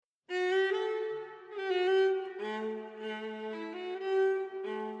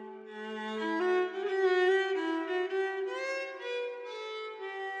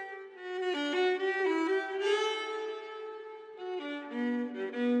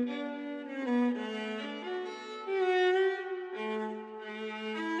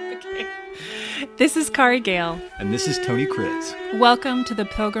This is Kari Gale. And this is Tony Kriz. Welcome to the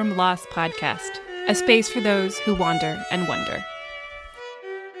Pilgrim Lost Podcast, a space for those who wander and wonder.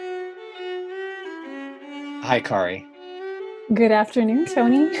 Hi, Kari. Good afternoon,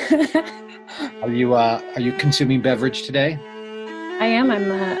 Tony. Are you consuming beverage today? I am.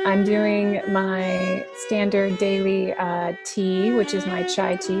 I'm doing my standard daily tea, which is my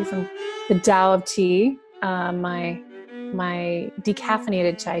chai tea from the Tao of Tea. My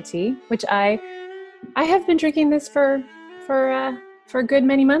decaffeinated chai tea, which I have been drinking this for a good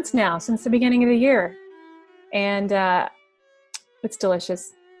many months now, since the beginning of the year, and it's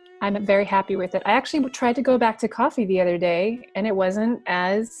delicious. I'm very happy with it. I actually tried to go back to coffee the other day, and it wasn't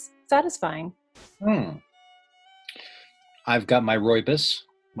as satisfying. I've got my rooibos,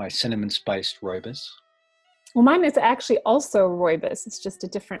 my cinnamon spiced rooibos. Well, mine is actually also rooibos. It's just a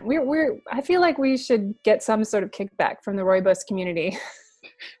different. I feel like we should get some sort of kickback from the rooibos community.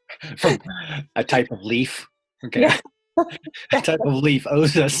 From a type of leaf. Okay. Yeah. A type of leaf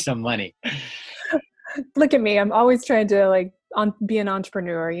owes us some money. Look at me. I'm always trying to be an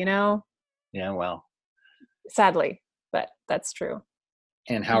entrepreneur, you know? Yeah, well. Sadly, but that's true.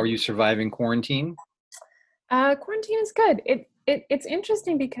 And how are you surviving quarantine? Quarantine is good. It's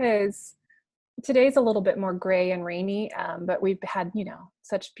interesting because today's a little bit more gray and rainy, but we've had,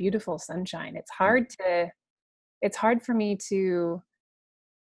 such beautiful sunshine. It's hard for me to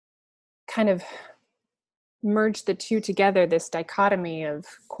kind of merge the two together, this dichotomy of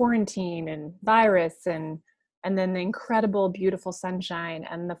quarantine and virus and then the incredible, beautiful sunshine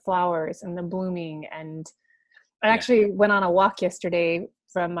and the flowers and the blooming. And I actually went on a walk yesterday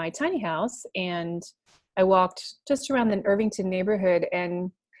from my tiny house, and I walked just around the Irvington neighborhood,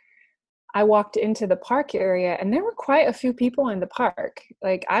 and I walked into the park area, and there were quite a few people in the park.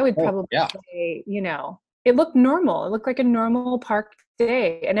 Like, I would probably say, it looked normal. It looked like a normal park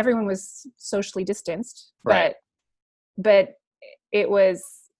day, and everyone was socially distanced. Right. But it was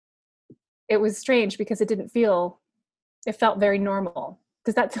strange because it felt very normal.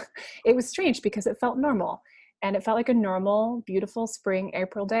 It was strange because it felt normal. And it felt like a normal, beautiful spring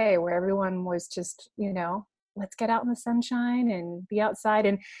April day where everyone was just, let's get out in the sunshine and be outside.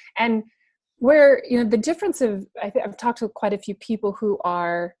 And where, the difference of, I've talked to quite a few people who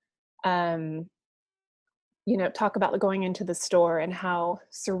are, talk about going into the store and how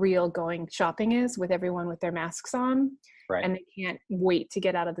surreal going shopping is with everyone with their masks on. Right. And they can't wait to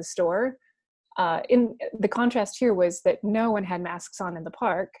get out of the store. In the contrast here was that no one had masks on in the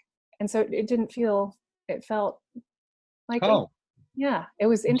park. And so it felt like, it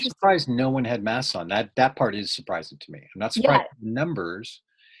was interesting. I'm surprised no one had masks on. That part is surprising to me. I'm not surprised at the numbers.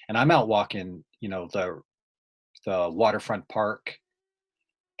 And I'm out walking, the waterfront park,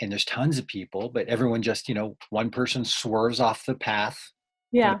 and there's tons of people, but everyone just, one person swerves off the path.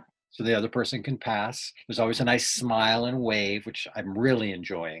 Yeah. So the other person can pass. There's always a nice smile and wave, which I'm really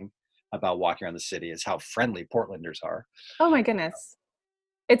enjoying about walking around the city, is how friendly Portlanders are. Oh my goodness.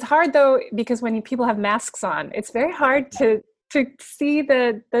 It's hard though, because when people have masks on, it's very hard to see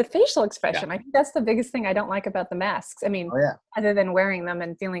the facial expression. Yeah. I think that's the biggest thing I don't like about the masks. I mean, other than wearing them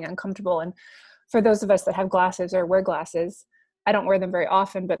and feeling uncomfortable. And for those of us that have glasses or wear glasses, I don't wear them very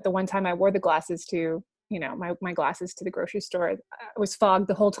often, but the one time I wore the glasses to, my glasses to the grocery store, I was fogged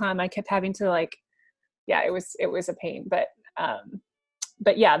the whole time. I kept having to it was a pain, but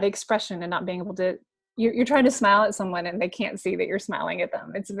yeah, the expression and not being able to, you're trying to smile at someone and they can't see that you're smiling at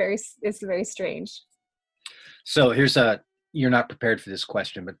them. It's very strange. So you're not prepared for this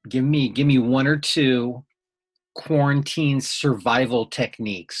question, but give me one or two quarantine survival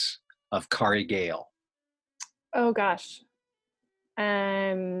techniques of Kari Gale. Oh gosh.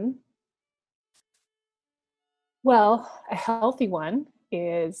 Well, a healthy one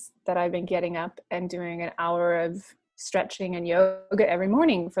is that I've been getting up and doing an hour of stretching and yoga every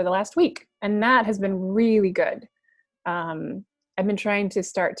morning for the last week. And that has been really good. I've been trying to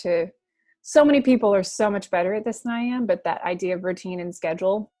so many people are so much better at this than I am, but that idea of routine and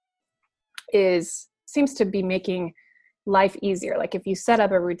schedule seems to be making life easier. Like, if you set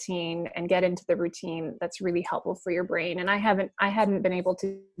up a routine and get into the routine, that's really helpful for your brain. And I hadn't been able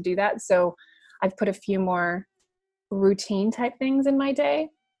to do that. So I've put a few more routine type things in my day.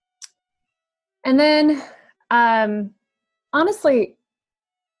 And then, honestly,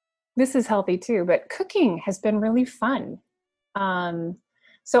 this is healthy too, but cooking has been really fun.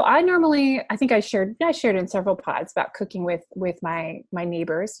 So I think I shared in several pods about cooking with my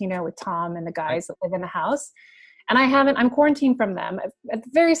neighbors, with Tom and the guys that live in the house. And I'm quarantined from them. At the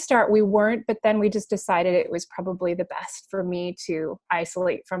very start we weren't, but then we just decided it was probably the best for me to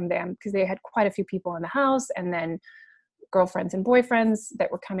isolate from them because they had quite a few people in the house. And then girlfriends and boyfriends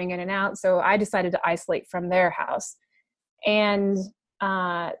that were coming in and out. So I decided to isolate from their house. And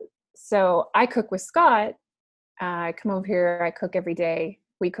so I cook with Scott. I come over here, I cook every day.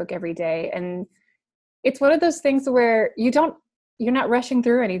 We cook every day. And it's one of those things where you're not rushing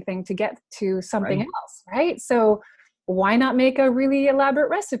through anything to get to something else, right? So why not make a really elaborate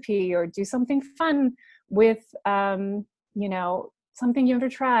recipe or do something fun with, something you've never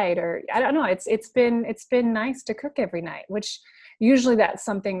tried, or I don't know. It's been nice to cook every night, which usually that's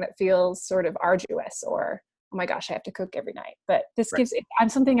something that feels sort of arduous, or, oh my gosh, I have to cook every night. But this gives it, I'm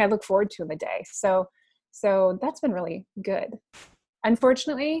something I look forward to in the day. So that's been really good.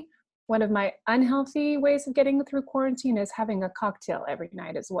 Unfortunately, one of my unhealthy ways of getting through quarantine is having a cocktail every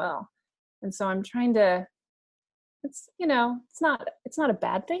night as well. And so I'm trying to, it's not a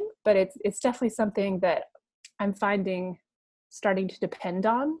bad thing, but it's definitely something that I'm finding starting to depend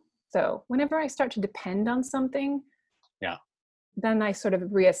on. So whenever I start to depend on something, then I sort of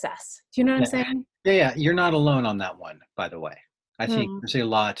reassess. Do you know what I'm saying? Yeah. You're not alone on that one, by the way. I think there's a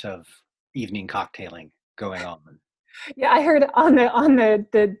lot of evening cocktailing going on. Yeah, I heard on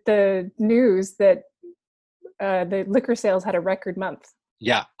the news that the liquor sales had a record month.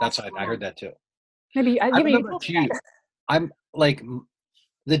 Yeah, that's right. I heard that too. Maybe I don't know about you. I'm like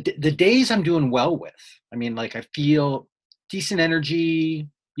the days I'm doing well with. I mean, like I feel decent energy,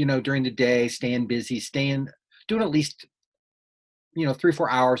 during the day, staying busy, doing at least 3-4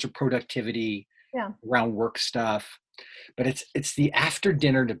 hours of productivity around work stuff. But it's the after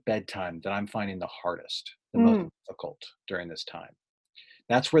dinner to bedtime that I'm finding the hardest, the most difficult during this time.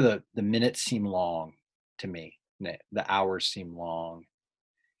 That's where the minutes seem long to me. The hours seem long.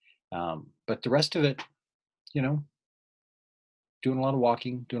 But the rest of it, doing a lot of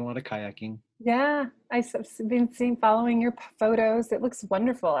walking, doing a lot of kayaking. Yeah, I've been following your photos. It looks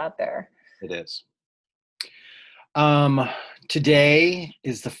wonderful out there. It is. Today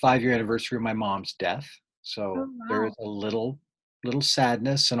is the 5-year anniversary of my mom's death. So there is a little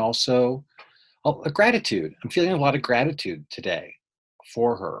sadness and also a gratitude. I'm feeling a lot of gratitude today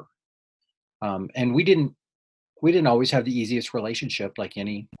for her. And we didn't always have the easiest relationship like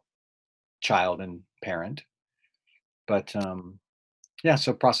any child and parent. But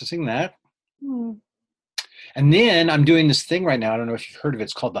so processing that. And then I'm doing this thing right now. I don't know if you've heard of it.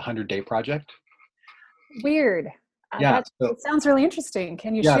 It's called the 100-Day Project. Weird. Yeah. It sounds really interesting.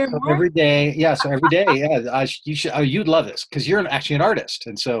 Can you share more? Every day. Yeah. So every day. Yeah. You should. Oh, you'd love this because you're actually an artist.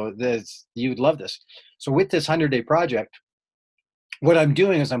 And so you'd love this. So with this 100-Day project, what I'm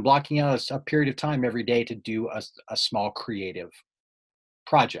doing is I'm blocking out a period of time every day to do a small creative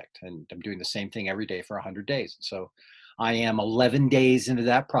project. And I'm doing the same thing every day for 100 days. And so I am 11 days into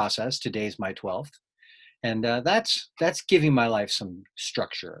that process. Today's my 12th. And that's giving my life some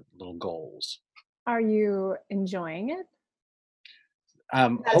structure, little goals. Are you enjoying it?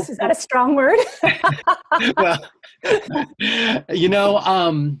 Is that a strong word? Well,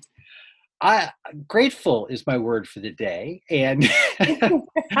 grateful is my word for the day. And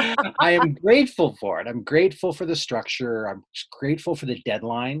I am grateful for it. I'm grateful for the structure. I'm grateful for the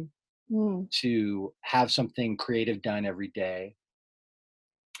deadline to have something creative done every day.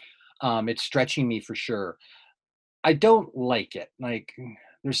 It's stretching me for sure. I don't like it. Like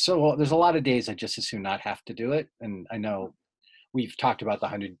there's a lot of days I just as soon not have to do it. And I know we've talked about the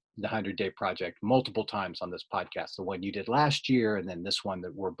 100-Day project multiple times on this podcast, the one you did last year, and then this one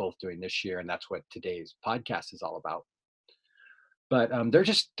that we're both doing this year. And that's what today's podcast is all about. But there's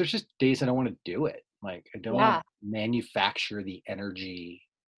just days I don't want to do it. Like I don't want to manufacture the energy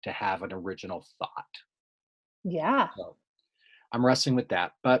to have an original thought. Yeah. So I'm wrestling with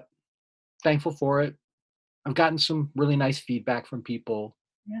that, but thankful for it. I've gotten some really nice feedback from people.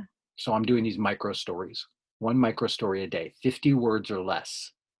 Yeah. So I'm doing these micro stories, 1 micro story a day, 50 words or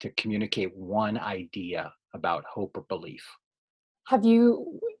less to communicate one idea about hope or belief. Have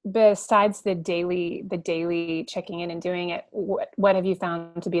you, besides the daily checking in and doing it, what have you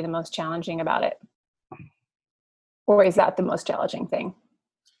found to be the most challenging about it? Or is that the most challenging thing?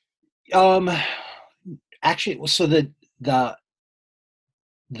 Actually, so the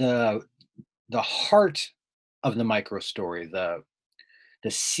heart of the micro story, the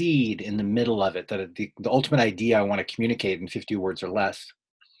seed in the middle of it, the ultimate idea I want to communicate in 50 words or less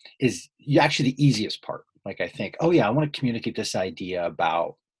is actually the easiest part. Like I think, oh yeah, I want to communicate this idea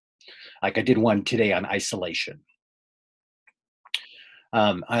about, like I did one today on isolation.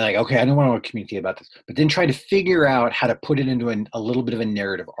 I don't want to communicate about this, but then try to figure out how to put it into a little bit of a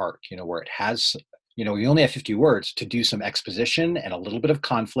narrative arc, where it has, you only have 50 words to do some exposition and a little bit of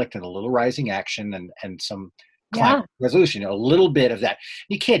conflict and a little rising action and some climate resolution, a little bit of that.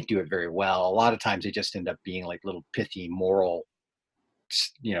 You can't do it very well. A lot of times they just end up being like little pithy moral,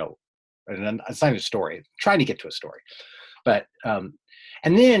 and then it's not even a story, trying to get to a story. But, and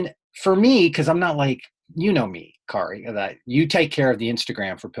then for me, because I'm not like, me, Kari, that you take care of the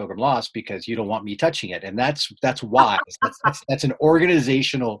Instagram for Pilgrim Lost because you don't want me touching it. And that's wise. That's an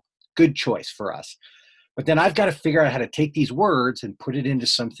organizational good choice for us. But then I've got to figure out how to take these words and put it into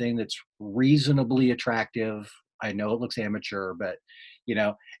something that's reasonably attractive. I know it looks amateur, but,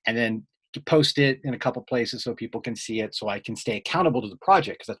 and then to post it in a couple places so people can see it, so I can stay accountable to the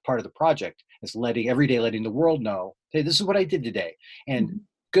project, because that's part of the project, is letting the world know, hey, this is what I did today. And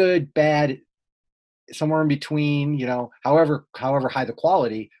good, bad, somewhere in between, however high the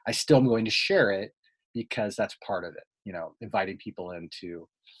quality, I still am going to share it because that's part of it, inviting people into.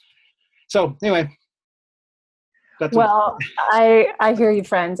 So anyway. I hear you,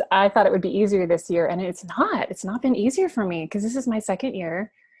 friends. I thought it would be easier this year, and it's not been easier for me because this is my second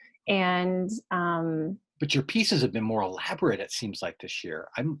year. And but your pieces have been more elaborate, it seems like, this year.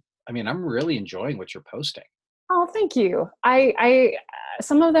 I'm really enjoying what you're posting. Oh, thank you. I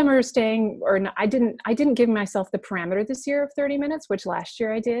some of them are staying, or not, I didn't give myself the parameter this year of 30 minutes, which last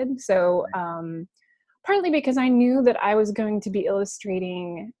year I did. So partly because I knew that I was going to be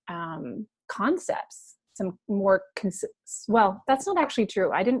illustrating concepts, some more well, that's not actually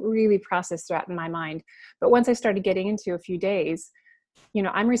true. I didn't really process that in my mind, but once I started getting into a few days,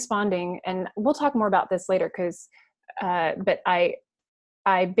 I'm responding, and we'll talk more about this later, because but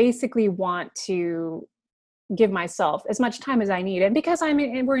I basically want to give myself as much time as I need. And because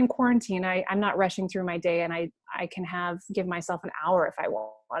we're in quarantine, I'm not rushing through my day, and I can give myself an hour if I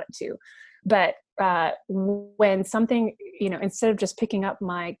want it to. But when something, instead of just picking up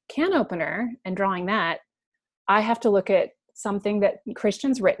my can opener and drawing that, I have to look at something that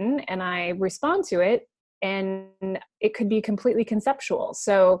Christian's written and I respond to it. And it could be completely conceptual.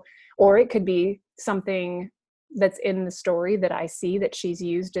 So, or it could be something that's in the story that I see that she's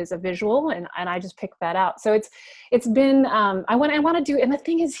used as a visual, and I just pick that out. So it's been, I want to do, and the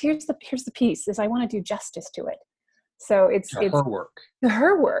thing is, here's the piece, is I want to do justice to it. So it's her work.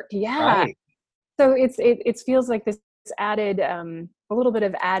 Her work. Yeah. Right. So it feels like this added, a little bit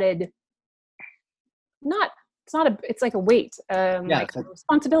of added, it's like a weight, like a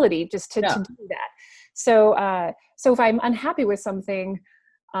responsibility just to do that. So if I'm unhappy with something,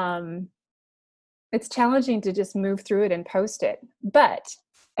 it's challenging to just move through it and post it. But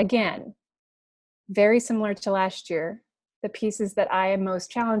again, very similar to last year, the pieces that I am most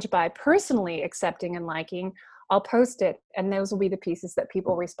challenged by personally accepting and liking, I'll post it, and those will be the pieces that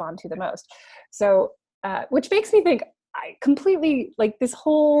people respond to the most. So, which makes me think, I completely, like, this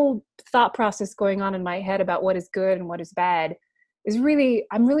whole thought process going on in my head about what is good and what is bad is really,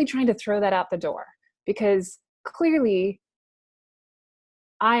 I'm really trying to throw that out the door, because clearly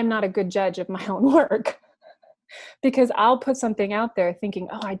I am not a good judge of my own work, because I'll put something out there thinking,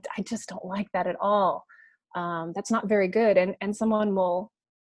 oh, I just don't like that at all. That's not very good. And someone will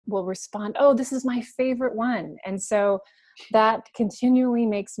respond, oh, this is my favorite one. And so that continually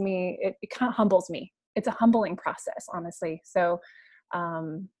makes me, it kind of humbles me. It's a humbling process, honestly. So,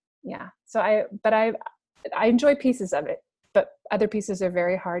 yeah. So I enjoy pieces of it, but other pieces are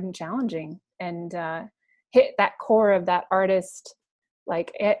very hard and challenging, and hit that core of that artist.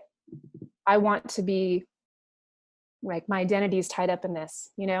 Like I want to be, like, my identity is tied up in this,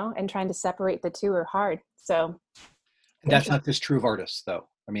 and trying to separate the two are hard. So that's not just true of artists, though.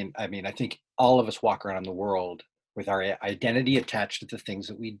 I mean, I think all of us walk around the world with our identity attached to the things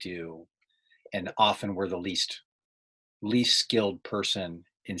that we do. And often we're the least skilled person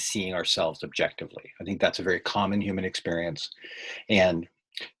in seeing ourselves objectively. I think that's a very common human experience. And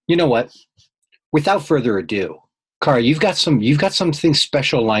you know what? Without further ado, Kara, you've got something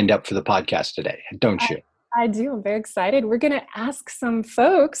special lined up for the podcast today, don't you? I do. I'm very excited. We're going to ask some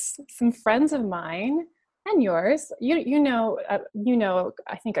folks, some friends of mine and yours, you know,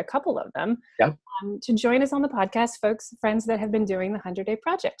 I think a couple of them, yep. To join us on the podcast, friends that have been doing the 100-Day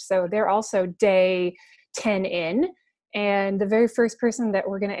Project. So they're also day 10 in, and the very first person that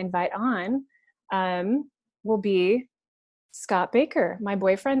we're going to invite on will be Scott Baker, my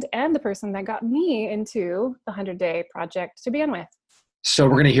boyfriend, and the person that got me into the 100-Day Project to begin with. So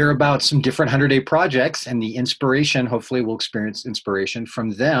we're going to hear about some different 100-Day projects and the inspiration. Hopefully we'll experience inspiration from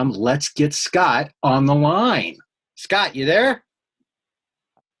them. Let's get Scott on the line. Scott, you there?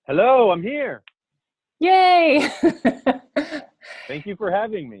 Hello, I'm here. Yay! Thank you for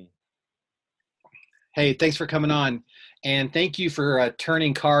having me. Hey, thanks for coming on. And thank you for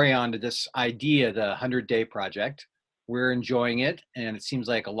turning Kari on to this idea, the 100-Day Project. We're enjoying it, and it seems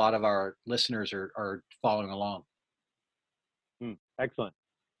like a lot of our listeners are following along. Excellent.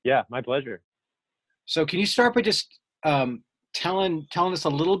 Yeah, my pleasure. So can you start by just telling us a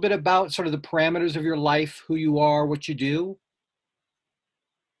little bit about sort of the parameters of your life, who you are, what you do?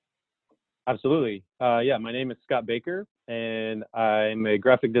 Absolutely. Yeah, my name is Scott Baker, and I'm a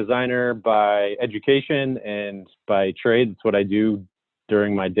graphic designer by education and by trade. It's what I do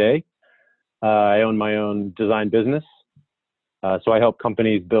during my day. I own my own design business. So I help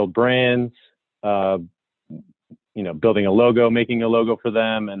companies build brands, building a logo, making a logo for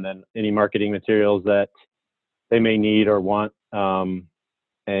them, and then any marketing materials that they may need or want.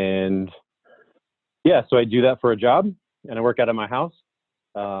 And yeah, so I do that for a job, and I work out of my house,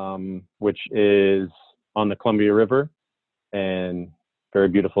 which is on the Columbia River, and very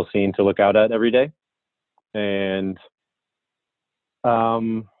beautiful scene to look out at every day. And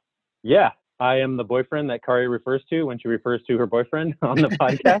yeah, I am the boyfriend that Kari refers to when she refers to her boyfriend on the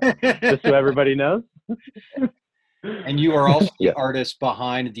podcast, just so everybody knows. And you are also the artist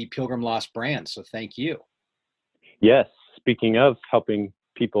behind the Pilgrim Lost brand, so thank you. Yes, speaking of helping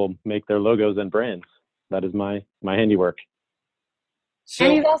people make their logos and brands, that is my handiwork. So,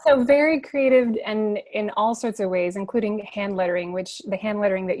 and he's also very creative and in all sorts of ways, including hand lettering, which the hand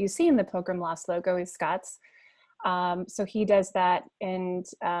lettering that you see in the Pilgrim Lost logo is Scott's. So he does that. And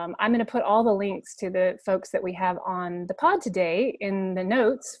I'm going to put all the links to the folks that we have on the pod today in the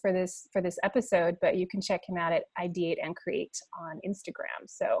notes for this episode, but you can check him out at Ideate and Create on Instagram.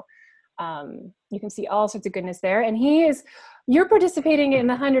 So you can see all sorts of goodness there. And you're participating in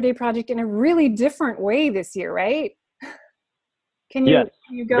the 100-Day Project in a really different way this year, right? Can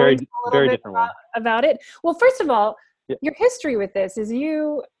you go into a little bit about it? Well, first of all, your history with this is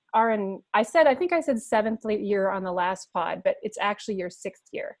you are I think I said 7th year on the last pod, but it's actually your 6th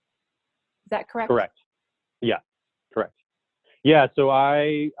year. Is that correct? Correct. Yeah, correct. Yeah, so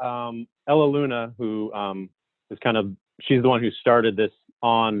Ella Luna, who is she's the one who started this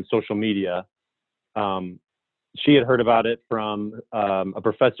on social media. She had heard about it from a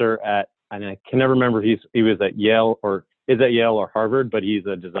professor and I can never remember if he was at Yale or is at Yale or Harvard, but he's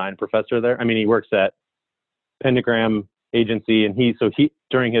a design professor there. I mean, he works at Pentagram Agency, and he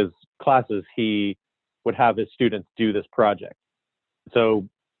during his classes, he would have his students do this project. So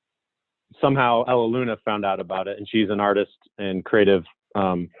somehow Ella Luna found out about it, and she's an artist and creative.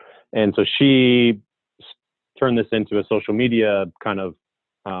 And so she turned this into a social media kind of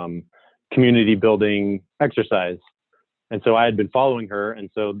community building exercise. And so I had been following her. And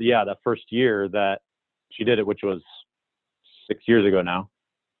so, that first year that she did it, which was 6 years ago now,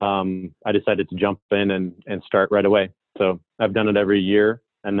 I decided to jump in and start right away. So I've done it every year.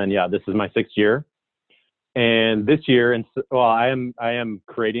 And then, this is my 6th year. And this year, I am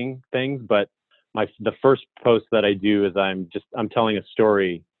creating things, but the first post that I do is I'm telling a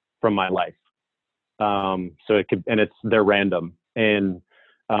story from my life. So they're random. And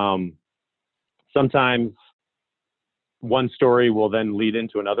sometimes one story will then lead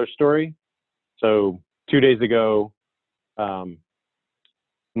into another story. So 2 days ago,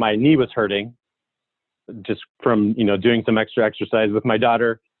 my knee was hurting just from, doing some extra exercise with my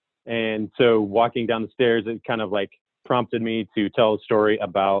daughter. And so walking down the stairs, it kind of like prompted me to tell a story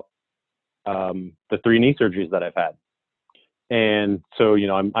about the 3 knee surgeries that I've had. And so,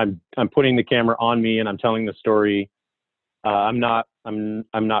 I'm putting the camera on me and I'm telling the story. I'm not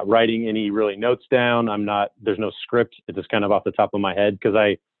writing any really notes down. There's no script. It's just kind of off the top of my head because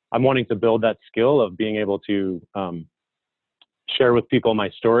I'm wanting to build that skill of being able to share with people my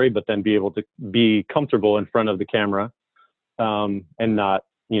story, but then be able to be comfortable in front of the camera and not,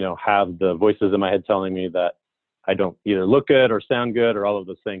 have the voices in my head telling me that I don't either look good or sound good or all of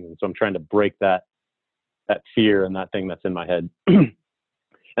those things. And so I'm trying to break that fear and that thing that's in my head.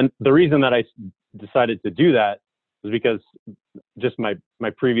 And the reason that I decided to do that was because just my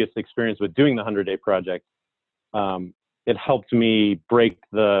previous experience with doing the 100-Day Project, it helped me break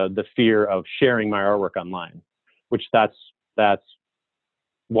the fear of sharing my artwork online, which that's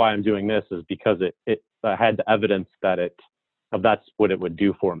why I'm doing this, is because I had the evidence that's what it would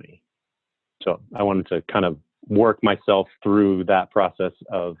do for me. So I wanted to kind of work myself through that process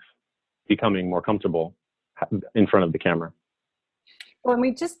of becoming more comfortable in front of the camera. Well, and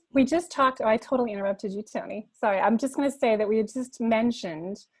we just talked. Oh, I totally interrupted you, Tony. Sorry. I'm just going to say that we had just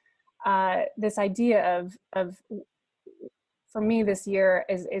mentioned this idea of for me this year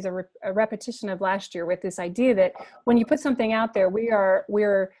is a repetition of last year, with this idea that when you put something out there, we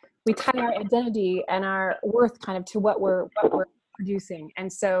tie our identity and our worth kind of to what we're producing.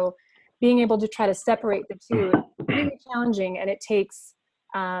 And so being able to try to separate the two is really challenging, and it takes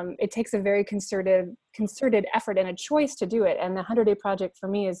it takes a very concerted effort and a choice to do it. And the 100-Day Project for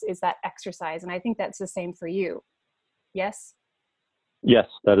me is that exercise. And I think that's the same for you. Yes? Yes,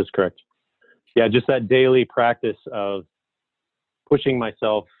 that is correct. Yeah, just that daily practice of pushing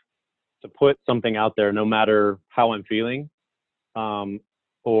myself to put something out there, no matter how I'm feeling,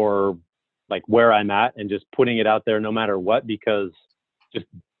 or like where I'm at, and just putting it out there no matter what, because just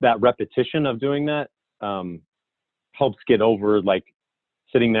that repetition of doing that helps get over like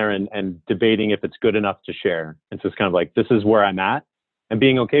sitting there and debating if it's good enough to share. It's just kind of like, this is where I'm at, and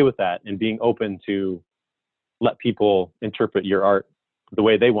being okay with that, and being open to let people interpret your art the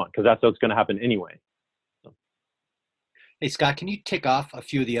way they want, because that's what's going to happen anyway. So. Hey, Scott, can you tick off a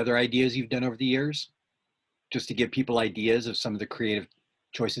few of the other ideas you've done over the years, just to give people ideas of some of the creative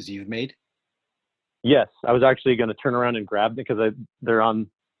choices you've made? Yes, I was actually going to turn around and grab it because they're on,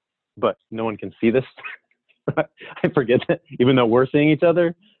 but no one can see this. I forget that, even though we're seeing each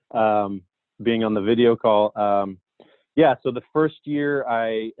other, being on the video call. Yeah, so the first year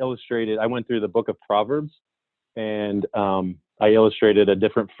I went through the book of Proverbs, and I illustrated a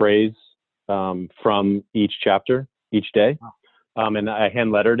different phrase from each chapter each day, and I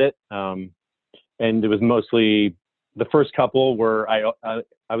hand lettered it. And it was mostly the first couple where I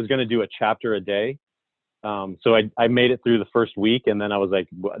was going to do a chapter a day. So I made it through the first week, and then I was like,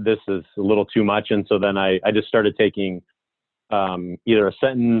 this is a little too much. And so then I just started taking either a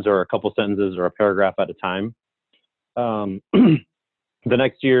sentence or a couple sentences or a paragraph at a time. The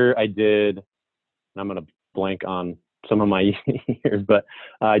next year I did, and I'm going to blank on some of my years, but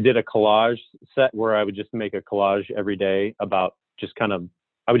I did a collage set where I would just make a collage every day about just kind of,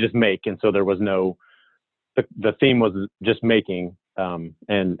 I would just make. And so there was no, the theme was just making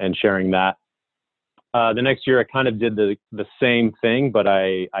and sharing that. The next year I kind of did the same thing, but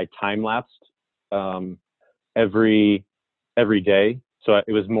I time lapsed every day. So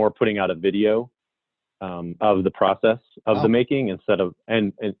it was more putting out a video of the process of the making instead of,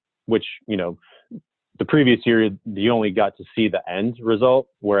 and which, you know, the previous year you only got to see the end result,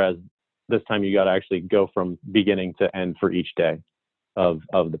 whereas this time you got to actually go from beginning to end for each day of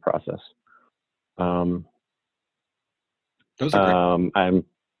the process. Those are great.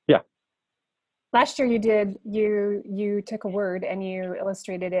 Last year you took a word and you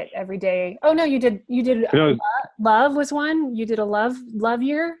illustrated it every day. Oh no, you did love was one. You did a love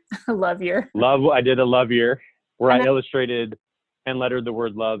year. Love year. I did a love year where I illustrated and lettered the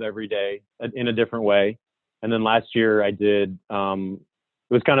word love every day in a different way. And then last year I did it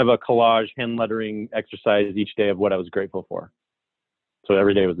was kind of a collage hand lettering exercise each day of what I was grateful for. So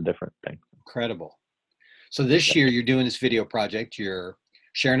every day was a different thing. Incredible. So this year you're doing this video project. You're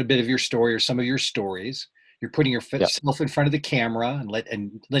sharing a bit of your story or some of your stories. You're putting yourself in front of the camera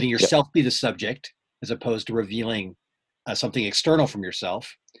and letting yourself be the subject, as opposed to revealing something external from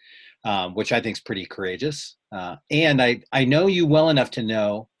yourself, which I think is pretty courageous. And I know you well enough to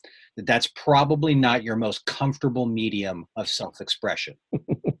know that that's probably not your most comfortable medium of self-expression.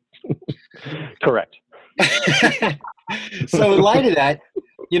 Correct. So in light of that,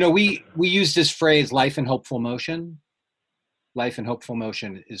 you know, we use this phrase, life in hopeful motion. Life in hopeful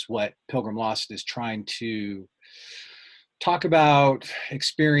motion is what Pilgrim Lost is trying to talk about,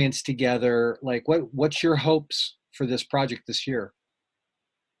 experience together. Like, what's your hopes for this project this year?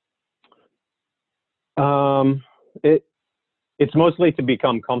 It's mostly to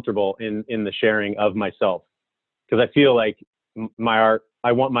become comfortable in the sharing of myself, because I feel like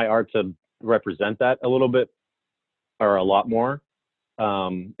I want my art to represent that a little bit or a lot more,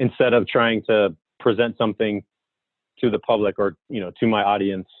 instead of trying to present something to the public or, you know, to my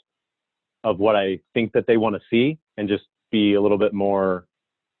audience of what I think that they want to see, and just be a little bit more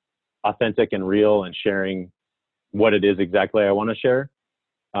authentic and real and sharing what it is exactly I want to share.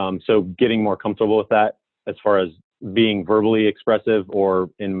 So getting more comfortable with that as far as being verbally expressive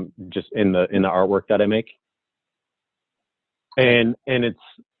or in the artwork that I make. And it's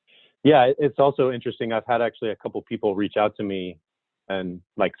also interesting. I've had actually a couple people reach out to me and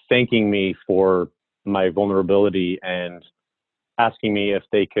like thanking me for my vulnerability and asking me if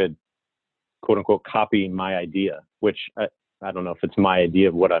they could, quote unquote, copy my idea, which I don't know if it's my idea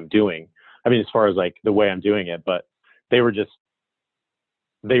of what I'm doing. I mean, as far as like the way I'm doing it, but they really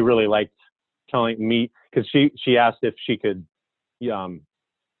liked telling me, because she asked if she could kind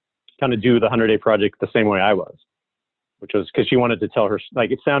of do the 100-Day Project the same way I was, which was because she wanted to tell her,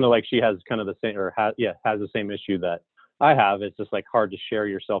 like, it sounded like she has kind of the same, or has the same issue that I have. It's just like hard to share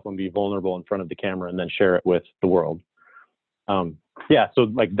yourself and be vulnerable in front of the camera and then share it with the world. So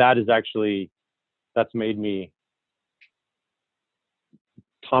like that's made me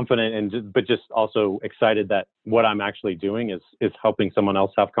confident but just also excited that what I'm actually doing is helping someone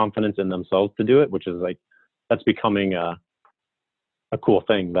else have confidence in themselves to do it, which is like, that's becoming a cool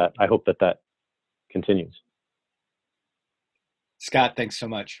thing that I hope that continues. Scott, thanks so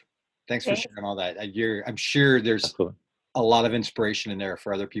much. Thanks for sharing all that. I'm sure there's Absolutely. A lot of inspiration in there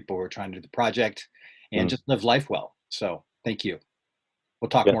for other people who are trying to do the project and just live life well. So thank you. We'll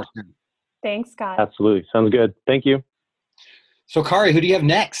talk more soon. Thanks, Scott. Absolutely. Sounds good. Thank you. So Kari, who do you have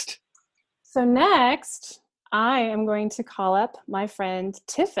next? So next, I am going to call up my friend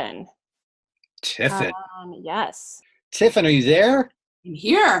Tiffin. Tiffin. Yes. Tiffin, are you there? I'm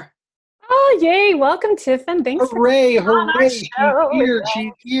here. Oh, yay. Welcome, Tiffin. Thanks hooray, hooray. She's here.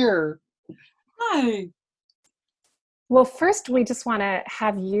 She's here. Hi. Well, first, we just want to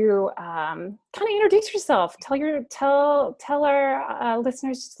have you kind of introduce yourself. Tell our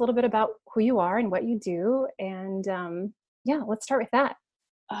listeners just a little bit about who you are and what you do. And let's start with that.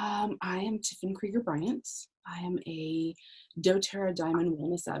 I am Tiffin Krieger Bryant. I am a doTERRA Diamond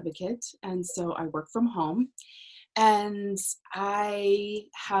Wellness Advocate, and so I work from home. And I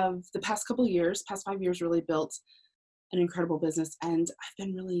have the past 5 years, really built an incredible business, and I've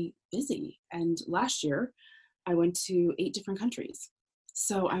been really busy. And last year, I went to 8 different countries.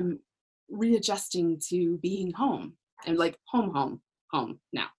 So I'm readjusting to being home and like home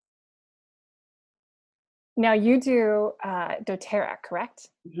now. Now you do doTERRA, correct?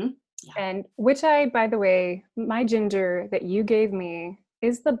 Mm-hmm. Yeah. And which by the way, my ginger that you gave me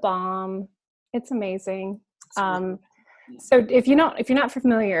is the bomb. It's amazing. So if you're not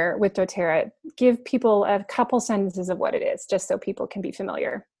familiar with doTERRA, give people a couple sentences of what it is, just so people can be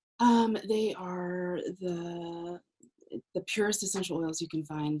familiar. They are the purest essential oils you can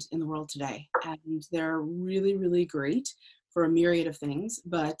find in the world today, and they're really, really great for a myriad of things,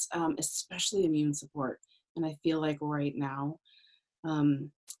 but especially immune support. And I feel like right now,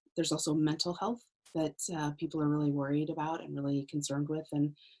 there's also mental health that people are really worried about and really concerned with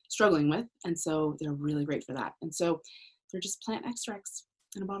and struggling with, and so they're really great for that. And so they're just plant extracts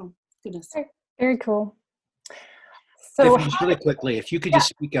in a bottle. Goodness. Very cool. So just really quickly, if you could just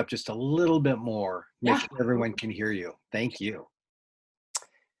speak up just a little bit more, make sure everyone can hear you. Thank you.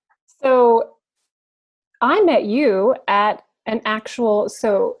 So I met you at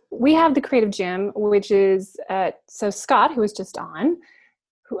so we have the Creative Gym, which is, so Scott, who was just on,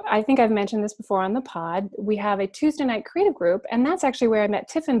 who I think I've mentioned this before on the pod, we have a Tuesday night creative group, and that's actually where I met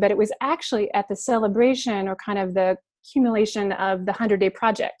Tiffin, but it was actually at the celebration or kind of the accumulation of the 100-day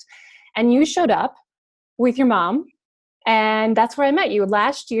project. And you showed up with your mom, and that's where I met you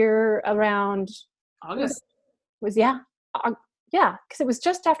last year around August. Because it was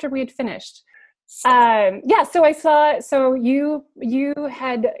just after we had finished. So I saw, so you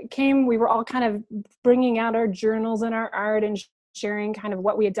had came, we were all kind of bringing out our journals and our art and sharing kind of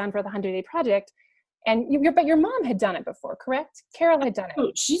what we had done for the 100-day project. And but your mom had done it before, correct? Carol had done it.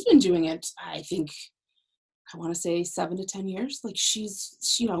 Oh, she's been doing it, I think, I want to say 7 to 10 years. Like she's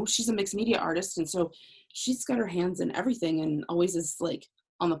a mixed media artist. And so she's got her hands in everything and always is like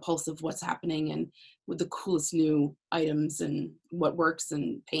on the pulse of what's happening and with the coolest new items and what works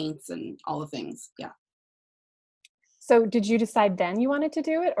and paints and all the things. Yeah. So did you decide then you wanted to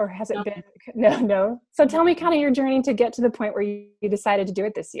do it, or has it been, no? So tell me kind of your journey to get to the point where you decided to do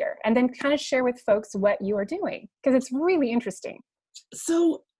it this year, and then kind of share with folks what you are doing, because it's really interesting.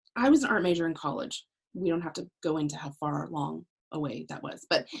 So I was an art major in college. We don't have to go into how far long away that was,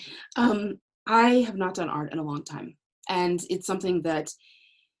 but I have not done art in a long time. And it's something that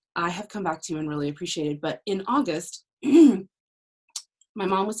I have come back to and really appreciated. But in August, my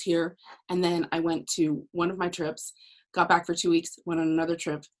mom was here, and then I went to one of my trips, got back for 2 weeks, went on another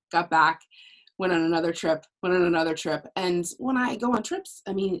trip, got back, went on another trip, went on another trip. And when I go on trips,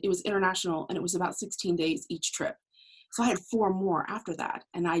 I mean, it was international, and it was about 16 days each trip. So I had 4 more after that,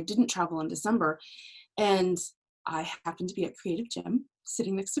 and I didn't travel in December. And I happened to be at Creative Gym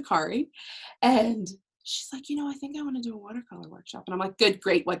sitting next to Kari, and she's like, I think I want to do a watercolor workshop. And I'm like, good,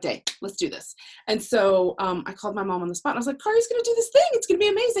 great, what day? Let's do this. And so I called my mom on the spot. I was like, Kari's going to do this thing. It's going to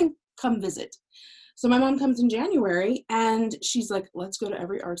be amazing. Come visit. So my mom comes in January, and she's like, let's go to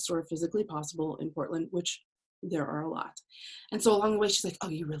every art store physically possible in Portland, which there are a lot. And so along the way, she's like, oh,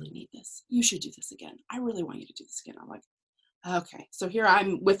 you really need this. You should do this again. I really want you to do this again. I'm like, okay. So here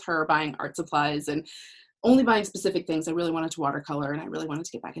I'm with her buying art supplies and only buying specific things. I really wanted to watercolor, and I really wanted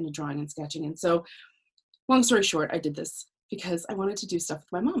to get back into drawing and sketching. And so long story short, I did this because I wanted to do stuff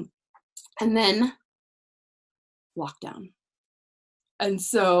with my mom. And then lockdown. And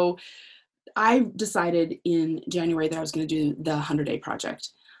so I decided in January that I was going to do the 100-day project.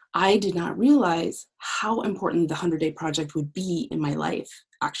 I did not realize how important the 100-Day Project would be in my life,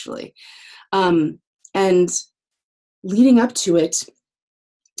 actually. And leading up to it,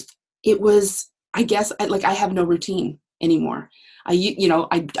 it was, I guess, I have no routine anymore.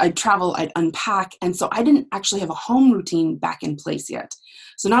 I'd travel, I'd unpack. And so I didn't actually have a home routine back in place yet.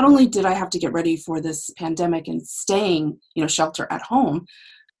 So not only did I have to get ready for this pandemic and staying, shelter at home,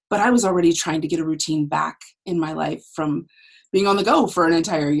 but I was already trying to get a routine back in my life from being on the go for an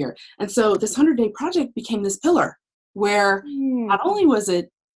entire year. And so this 100-Day Project became this pillar where not only was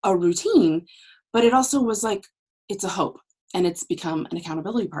it a routine, but it also was like, it's a hope, and it's become an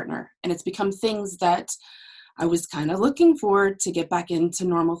accountability partner, and it's become things that I was kind of looking for to get back into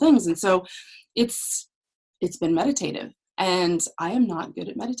normal things. And so it's been meditative, and I am not good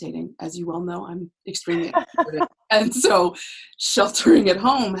at meditating. As you well know, I'm extremely introverted. And so sheltering at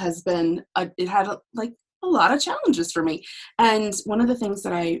home has been, it had a lot of challenges for me. And one of the things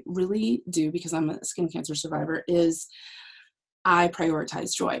that I really do, because I'm a skin cancer survivor, is I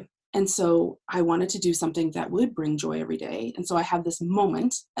prioritize joy. And so I wanted to do something that would bring joy every day. And so I have this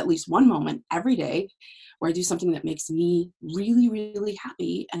moment, at least one moment every day, where I do something that makes me really, really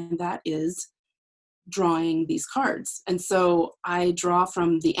happy. And that is drawing these cards. And so I draw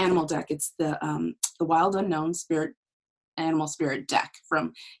from the animal deck. It's the Wild Unknown Animal Spirit deck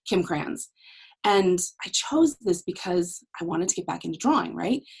from Kim Krans. And I chose this because I wanted to get back into drawing,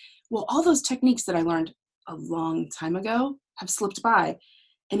 right? Well, all those techniques that I learned a long time ago have slipped by.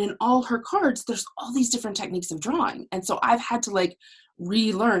 And in all her cards, there's all these different techniques of drawing. And so I've had to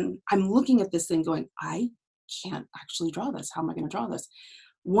relearn. I'm looking at this thing going, I can't actually draw this. How am I going to draw this?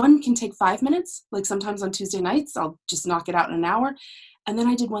 One can take 5 minutes. Like sometimes on Tuesday nights, I'll just knock it out in an hour. And then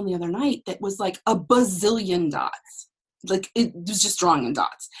I did one the other night that was like a bazillion dots. Like it was just drawing in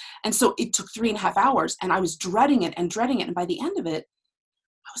dots. And so it took 3.5 hours, and I was dreading it. And by the end of it,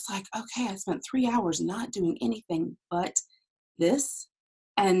 I was like, okay, I spent 3 hours not doing anything but this.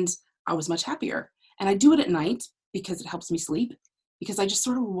 And I was much happier. And I do it at night because it helps me sleep, because I just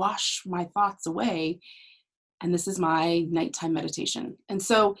sort of wash my thoughts away. And this is my nighttime meditation. And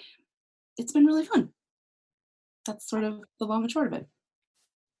so it's been really fun. That's sort of the long and short of it.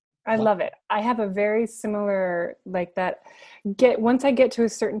 I love it. I have a very similar that. Once I get to a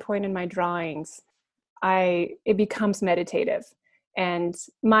certain point in my drawings, it becomes meditative. And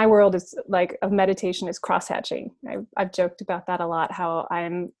my world is of meditation is cross-hatching. I've joked about that a lot, how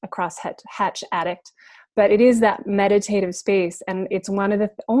I'm a cross-hatch addict, but it is that meditative space. And it's one of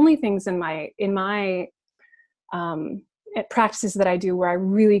the only things in my practices that I do where I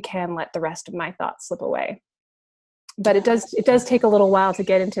really can let the rest of my thoughts slip away. But it does take a little while to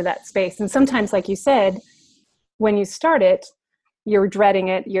get into that space. And sometimes, like you said, when you start it, you're dreading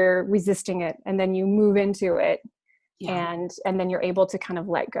it, you're resisting it, and then you move into it. Yeah. And then you're able to kind of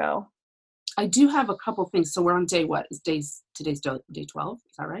let go. I do have a couple things. So we're on day what? Today's day 12.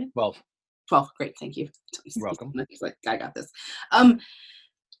 Is that right? 12. Great. Thank you. You're welcome. I got this.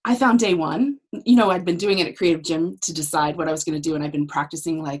 I found day one. I'd been doing it at Creative Gym to decide what I was going to do. And I've been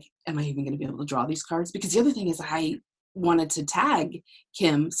practicing, am I even going to be able to draw these cards? Because the other thing is I wanted to tag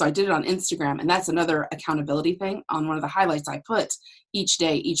Kim. So I did it on Instagram. And that's another accountability thing. On one of the highlights, I put each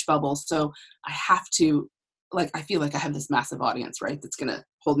day, each bubble. So I have to, I feel like I have this massive audience, right? That's going to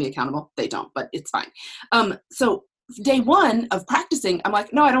hold me accountable. They don't, but it's fine. So day one of practicing, I'm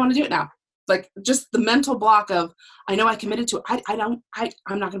like, no, I don't want to do it now. Just the mental block of, I know I committed to it.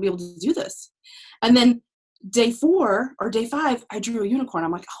 I'm not going to be able to do this. And then day 4 or day 5, I drew a unicorn.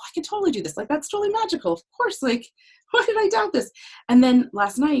 I'm like, oh, I can totally do this. That's totally magical. Of course. Why did I doubt this? And then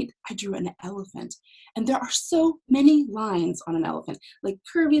last night I drew an elephant, and there are so many lines on an elephant,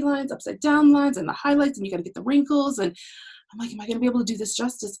 curvy lines, upside down lines, and the highlights, and you got to get the wrinkles. And I'm like, am I going to be able to do this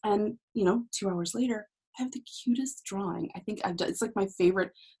justice? And 2 hours later, I have the cutest drawing. I think I've done, it's my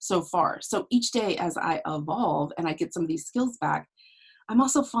favorite so far. So each day as I evolve and I get some of these skills back, I'm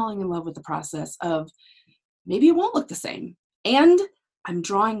also falling in love with the process of maybe it won't look the same. And I'm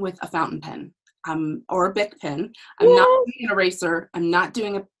drawing with a fountain pen. Or a Bic pen. I'm not doing an eraser. I'm not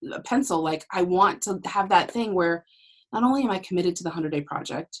doing a pencil. I want to have that thing where not only am I committed to the 100-Day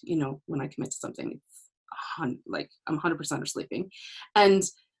Project, when I commit to something, I'm 100% or sleeping. And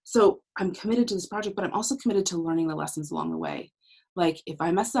so I'm committed to this project, but I'm also committed to learning the lessons along the way. If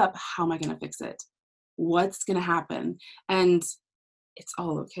I mess up, how am I going to fix it? What's going to happen? And it's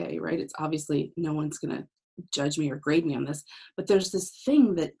all okay, right? It's obviously no one's going to judge me or grade me on this, but there's this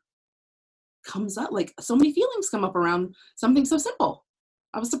thing that comes up, so many feelings come up around something so simple.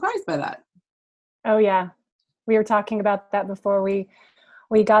 I was surprised by that. Oh yeah. We were talking about that before we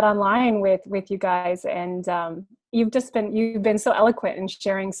got online with you guys. And you've been so eloquent in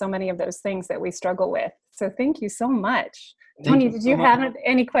sharing so many of those things that we struggle with. So thank you so much. Tony, did you have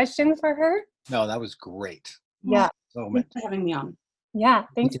any questions for her? No, that was great. Yeah. So Thanks for having me on. Yeah,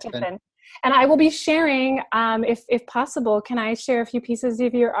 thanks, Tiffin. And I will be sharing, if possible, can I share a few pieces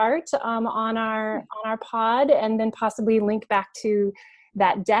of your art on our pod, and then possibly link back to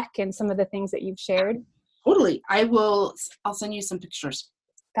that deck and some of the things that you've shared? Totally. I'll send you some pictures.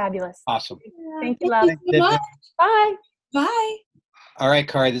 Fabulous. Awesome. Thank you, love. Thank you so much. Bye. Bye. All right,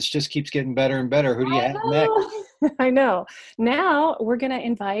 Kari, this just keeps getting better and better. Who do you have next? I know. Now we're going to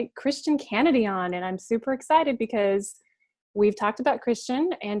invite Christian Kennedy on, and I'm super excited because we've talked about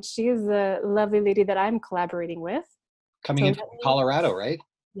Christian, and she is the lovely lady that I'm collaborating with. Coming in from Colorado, right?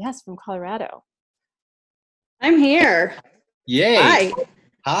 Yes, from Colorado. I'm here. Yay. Hi.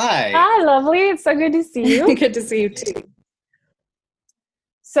 Hi. Hi, lovely. It's so good to see you. Good to see you too.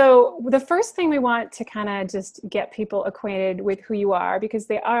 So the first thing we want to kind of just get people acquainted with who you are, because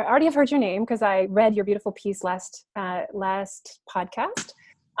they already have heard your name because I read your beautiful piece last podcast.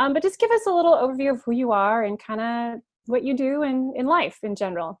 But just give us a little overview of who you are and kind of what you do in life in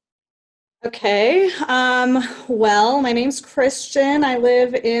general. Okay. Well, my name's Christian. I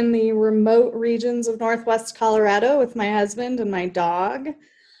live in the remote regions of Northwest Colorado with my husband and my dog.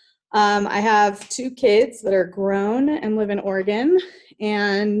 I have 2 kids that are grown and live in Oregon.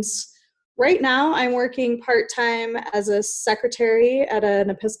 And right now I'm working part-time as a secretary at an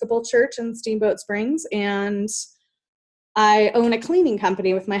Episcopal church in Steamboat Springs. And I own a cleaning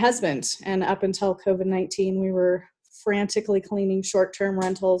company with my husband. And up until COVID-19, we were frantically cleaning short-term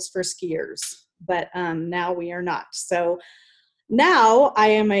rentals for skiers. But now we are not. So now I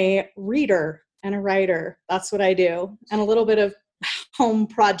am a reader and a writer. That's what I do. And a little bit of home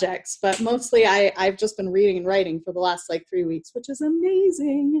projects, but mostly I've just been reading and writing for the last 3 weeks, which is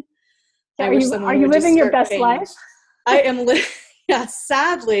amazing. Are you living your best life? I am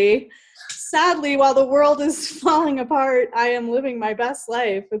sadly, while the world is falling apart, I am living my best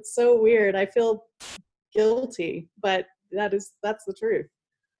life. It's so weird. I feel guilty, but that's the truth.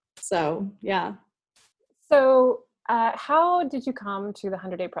 So yeah. So how did you come to the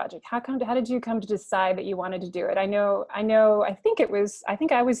 100-Day Project? How did you come to decide that you wanted to do it? I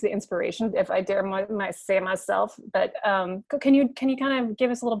think I was the inspiration, if I dare might say myself, but can you kind of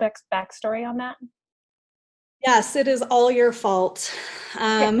give us a little backstory on that? Yes, it is all your fault.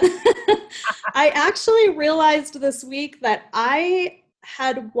 I actually realized this week that I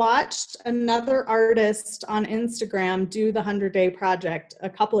had watched another artist on Instagram do the 100-Day Project a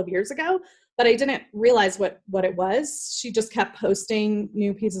couple of years ago, but I didn't realize what it was. She just kept posting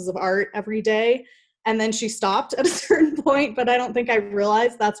new pieces of art every day, and then she stopped at a certain point, but I don't think I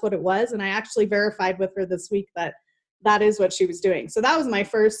realized that's what it was, and I actually verified with her this week that is what she was doing. So that was my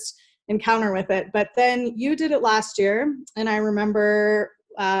first encounter with it. But then you did it last year, and I remember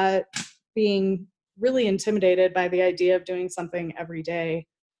being really intimidated by the idea of doing something every day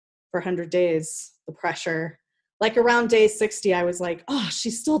for 100 days, the pressure. Around day 60, I was like, oh,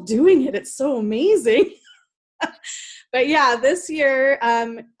 she's still doing it. It's so amazing. But yeah, this year,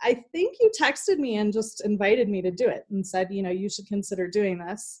 I think you texted me and just invited me to do it and said, you should consider doing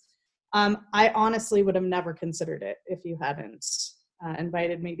this. I honestly would have never considered it if you hadn't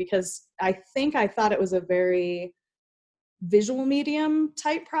invited me, because I thought it was a very visual medium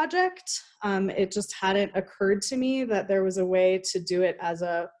type project. It just hadn't occurred to me that there was a way to do it as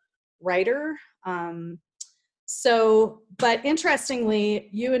a writer. But interestingly,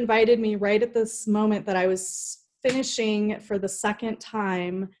 you invited me right at this moment that I was finishing for the second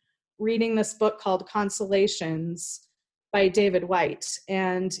time reading this book called Consolations by David Whyte.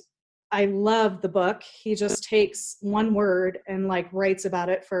 And I love the book. He just takes one word and writes about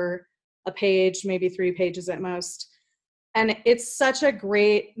it for a page, maybe 3 pages at most. And it's such a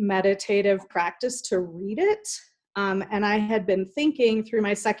great meditative practice to read it. And I had been thinking through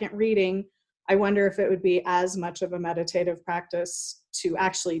my second reading, I wonder if it would be as much of a meditative practice to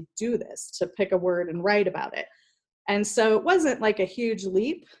actually do this, to pick a word and write about it. And so it wasn't a huge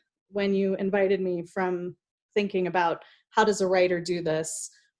leap when you invited me from thinking about how does a writer do this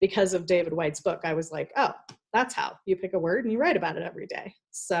because of David Whyte's book. I was like, oh, that's how you pick a word and you write about it every day.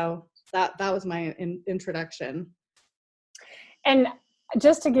 So that was my introduction. And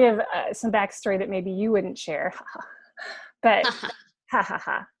just to give some backstory that maybe you wouldn't share, but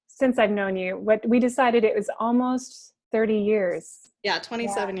since I've known you, what we decided it was almost 30 years. Yeah,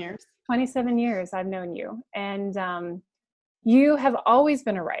 27 years. 27 years I've known you. And you have always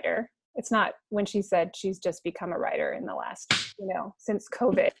been a writer. It's not when she said she's just become a writer in the last, since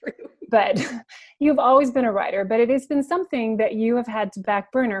COVID. but you've always been a writer, but it has been something that you have had to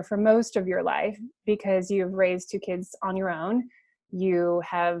back burner for most of your life because you've raised 2 kids on your own. You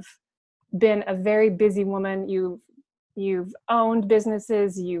have been a very busy woman. You've owned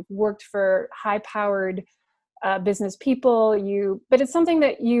businesses. You've worked for high-powered business people. But it's something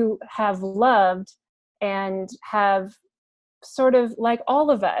that you have loved and have sort of, like all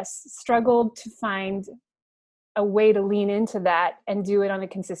of us, struggled to find a way to lean into that and do it on a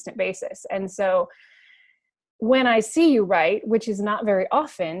consistent basis. And so when I see you write, which is not very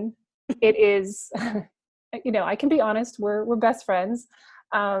often, it is, I can be honest, we're best friends.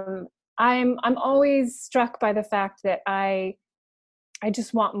 I'm always struck by the fact that I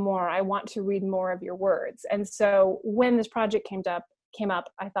just want more. I want to read more of your words. And so when this project came up,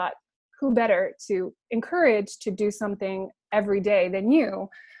 I thought, who better to encourage to do something every day than you?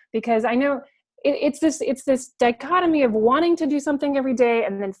 Because I know it's this dichotomy of wanting to do something every day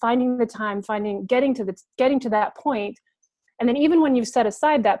and then finding the time, getting to that point. And then even when you've set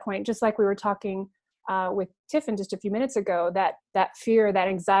aside that point, just like we were talking with Tiffin just a few minutes ago, that fear, that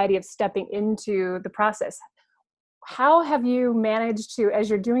anxiety of stepping into the process. How have you managed to, as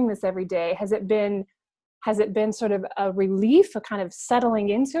you're doing this every day, has it been sort of a relief, a kind of settling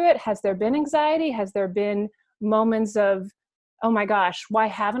into it? Has there been anxiety? Has there been moments of, oh my gosh, why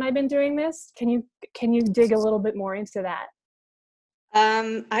haven't I been doing this? Can you dig a little bit more into that?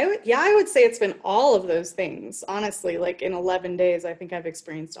 I would say it's been all of those things, honestly. Like in 11 days, I think I've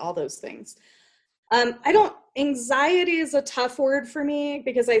experienced all those things. Anxiety is a tough word for me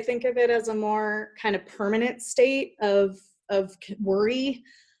because I think of it as a more kind of permanent state of worry.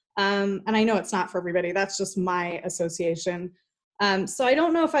 And I know it's not for everybody. That's just my association. So I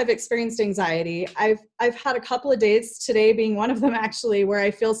don't know if I've experienced anxiety. I've had a couple of days, today being one of them actually, where I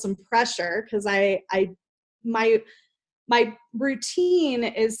feel some pressure because my routine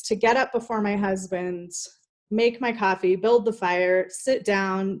is to get up before my husband, make my coffee, build the fire, sit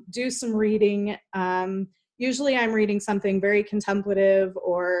down, do some reading. Usually I'm reading something very contemplative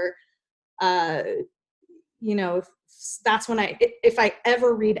or, that's when if I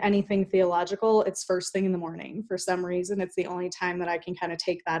ever read anything theological, it's first thing in the morning. For some reason, it's the only time that I can kind of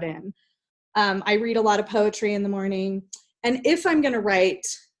take that in. I read a lot of poetry in the morning. And if I'm going to write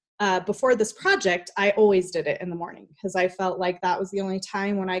before this project, I always did it in the morning because I felt like that was the only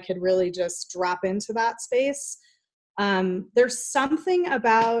time when I could really just drop into that space. There's something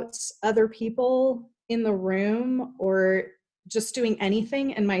about other people in the room or just doing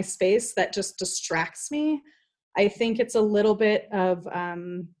anything in my space that just distracts me. I think it's a little bit of,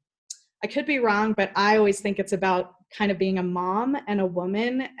 I could be wrong, but I always think it's about kind of being a mom and a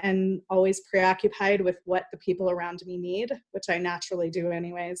woman and always preoccupied with what the people around me need, which I naturally do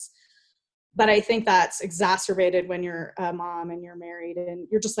anyways. But I think that's exacerbated when you're a mom and you're married and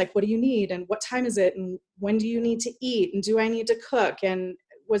you're just like, what do you need? And what time is it? And when do you need to eat? And do I need to cook? And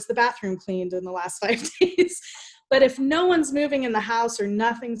was the bathroom cleaned in the last 5 days? But if no one's moving in the house or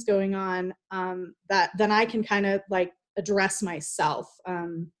nothing's going on, then I can kind of like address myself.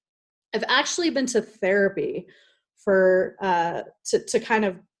 I've actually been to therapy for to kind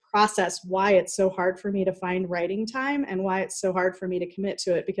of process why it's so hard for me to find writing time and why it's so hard for me to commit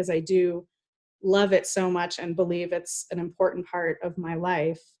to it, because I do love it so much and believe it's an important part of my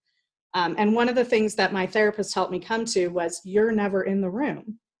life. And one of the things that my therapist helped me come to was you're never in the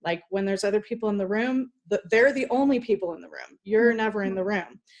room. Like when there's other people in the room, they're the only people in the room. You're never in the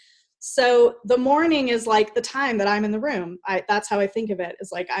room. So the morning is like the time that I'm in the room. That's how I think of it,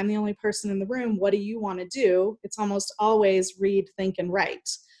 is like, I'm the only person in the room. What do you want to do? It's almost always read, think, and write.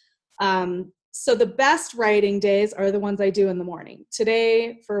 So the best writing days are the ones I do in the morning.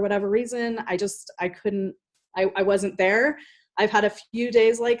 Today, for whatever reason, I wasn't there. I've had a few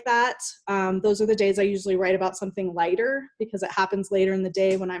days like that. Those are the days I usually write about something lighter because it happens later in the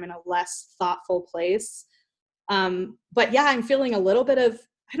day when I'm in a less thoughtful place. But yeah, I'm feeling a little bit of,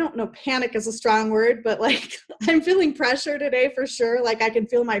 I don't know, panic is a strong word, but like I'm feeling pressure today for sure. Like I can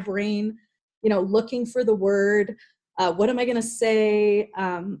feel my brain, looking for the word. What am I going to say?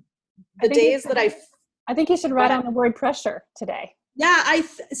 I think you should write on the word pressure today. Yeah,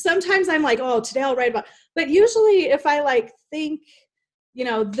 sometimes I'm like, oh, today I'll write about, but usually if I like think,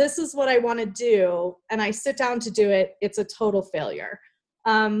 this is what I want to do and I sit down to do it, it's a total failure.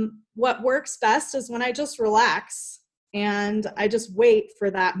 What works best is when I just relax and I just wait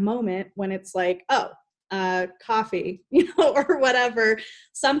for that moment when it's like, coffee, or whatever,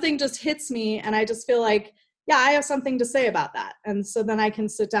 something just hits me and I just feel like, yeah, I have something to say about that. And so then I can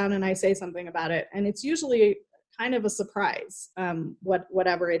sit down and I say something about it. And it's usually kind of a surprise,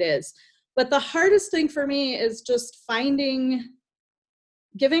 whatever it is. But the hardest thing for me is just finding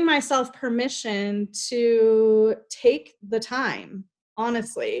giving myself permission to take the time,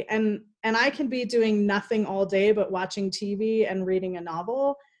 honestly. And I can be doing nothing all day but watching TV and reading a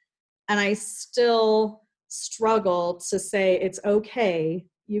novel, and I still struggle to say it's okay.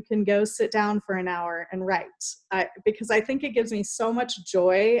 You can go sit down for an hour and write, because I think it gives me so much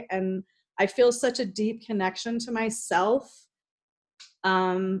joy, and I feel such a deep connection to myself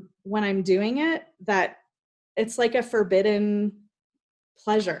when I'm doing it, that it's like a forbidden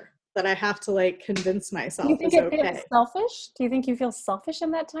pleasure that I have to like convince myself Do you think is it feels okay. selfish? Do you think you feel selfish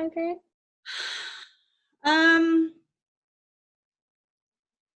in that time period?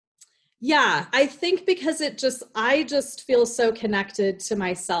 Yeah, I think because I just feel so connected to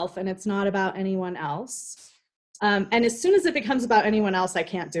myself, and it's not about anyone else. And as soon as it becomes about anyone else, I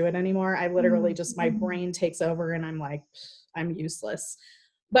can't do it anymore. I literally just, my brain takes over and I'm like, I'm useless.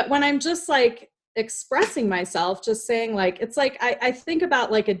 But when I'm just like expressing myself, just saying like, it's like, I think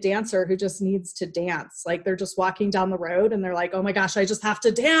about like a dancer who just needs to dance. Like they're just walking down the road and they're like, oh my gosh, I just have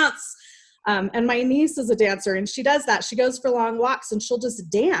to dance. And my niece is a dancer and she does that. She goes for long walks and she'll just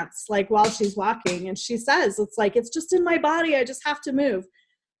dance like while she's walking. And she says, it's like, it's just in my body. I just have to move.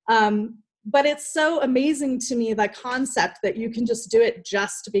 But it's so amazing to me, the concept that you can just do it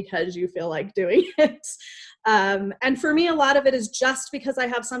just because you feel like doing it. And for me, a lot of it is just because I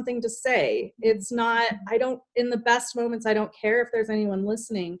have something to say. It's not, in the best moments, I don't care if there's anyone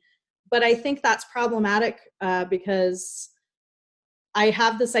listening, but I think that's problematic because I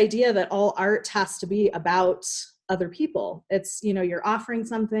have this idea that all art has to be about other people. It's, you're offering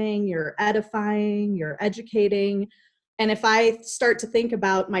something, you're edifying, you're educating. And if I start to think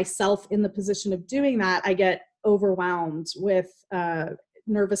about myself in the position of doing that, I get overwhelmed with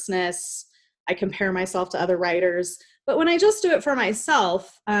nervousness. I compare myself to other writers. But when I just do it for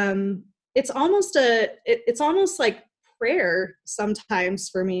myself, it's almost like prayer sometimes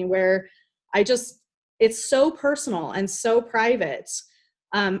for me, where it's so personal and so private.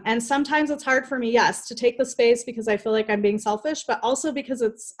 And sometimes it's hard for me, yes, to take the space because I feel like I'm being selfish, but also because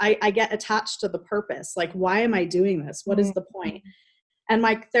I get attached to the purpose. Like, why am I doing this? What is the point? And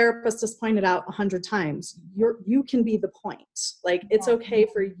my therapist has pointed out 100 times, you can be the point. Like, it's okay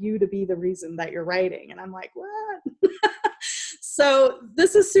for you to be the reason that you're writing. And I'm like, what? So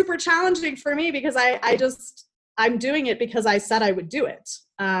this is super challenging for me because I'm doing it because I said I would do it.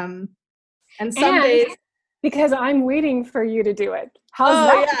 And some days, because I'm waiting for you to do it. How's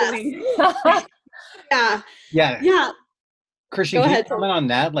that yes. Yeah. Christian, can you comment on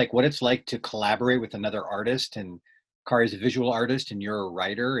that? Like what it's like to collaborate with another artist, and Kari's a visual artist and you're a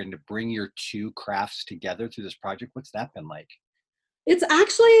writer, and to bring your two crafts together through this project. What's that been like?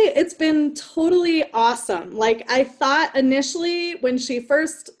 It's been totally awesome. Like I thought initially when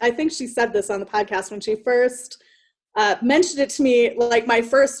I think she said this on the podcast, when she first mentioned it to me, like my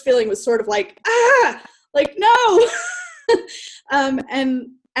first feeling was sort of like, like, no.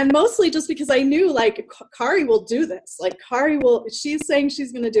 And mostly just because I knew like Kari will do this. Like she's saying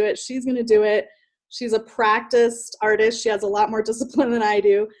she's going to do it. She's going to do it. She's a practiced artist. She has a lot more discipline than I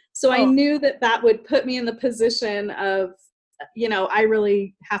do. So I knew that would put me in the position of, I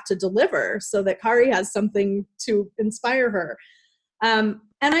really have to deliver so that Kari has something to inspire her. And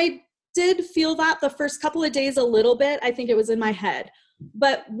I did feel that the first couple of days a little bit. I think it was in my head.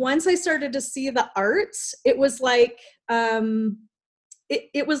 But once I started to see the art, it was like,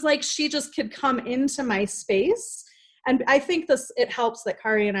 it was like she just could come into my space. And I think it helps that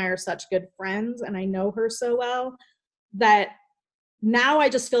Kari and I are such good friends and I know her so well that now I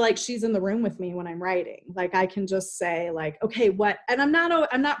just feel like she's in the room with me when I'm writing. Like I can just say like, okay, what, and I'm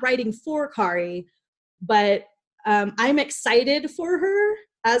not writing for Kari, but I'm excited for her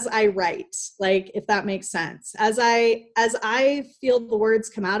as I write, like, if that makes sense. As I feel the words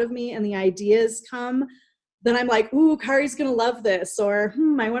come out of me and the ideas come, then I'm like, ooh, Kari's going to love this. Or,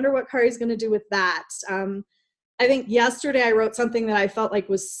 I wonder what Kari's going to do with that. I think yesterday I wrote something that I felt like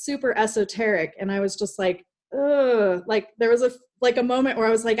was super esoteric. And I was just like, ugh, like there was a moment where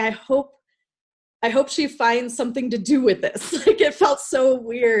I was like, I hope she finds something to do with this. Like it felt so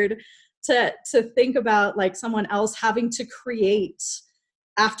weird to think about like someone else having to create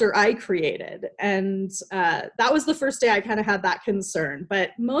after I created. And that was the first day I kind of had that concern,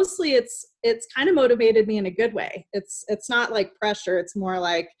 but mostly it's kind of motivated me in a good way. It's not like pressure. It's more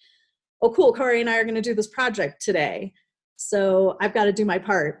like, oh, cool, Kari and I are going to do this project today. So I've got to do my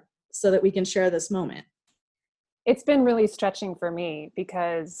part so that we can share this moment. It's been really stretching for me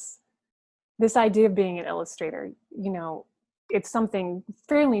because this idea of being an illustrator, it's something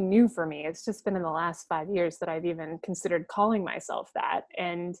fairly new for me. It's just been in the last 5 years that I've even considered calling myself that.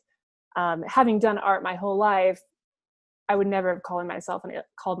 And having done art my whole life, I would never have called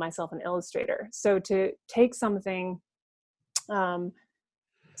myself an illustrator. So to take something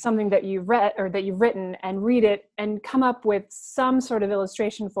that you've read or that you've written and read it and come up with some sort of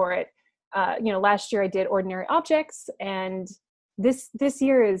illustration for it. Last year I did ordinary objects, and this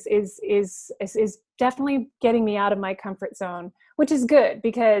year is definitely getting me out of my comfort zone, which is good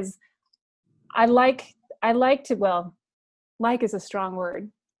because I like is a strong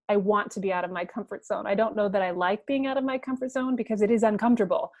word. I want to be out of my comfort zone. I don't know that I like being out of my comfort zone because it is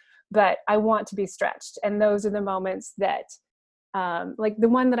uncomfortable, but I want to be stretched. And those are the moments that, like the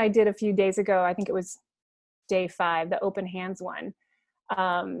one that I did a few days ago, I think it was day 5, the open hands one,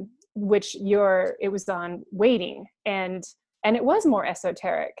 it was on waiting, and it was more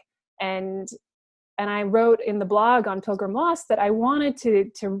esoteric. And I wrote in the blog on Pilgrim Lost that I wanted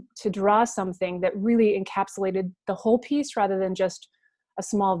to draw something that really encapsulated the whole piece rather than just a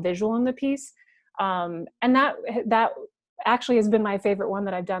small visual in the piece. And that actually has been my favorite one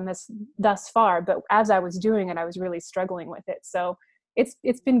that I've done thus far. But as I was doing it, I was really struggling with it. So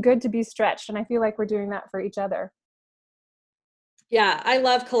it's been good to be stretched. And I feel like we're doing that for each other. Yeah, I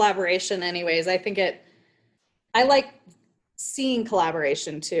love collaboration anyways. I like seeing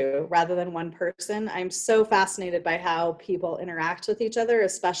collaboration too, rather than one person. I'm so fascinated by how people interact with each other,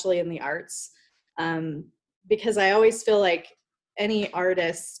 especially in the arts. Because I always feel like any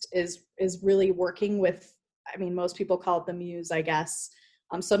artist is really working with, I mean, most people call it the muse, I guess.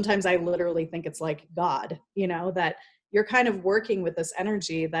 Sometimes I literally think it's like God, that you're kind of working with this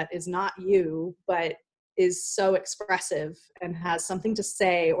energy that is not you, but is so expressive and has something to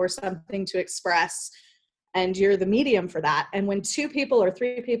say or something to express. And you're the medium for that. And when 2 people or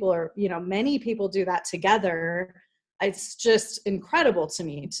 3 people or, many people do that together, it's just incredible to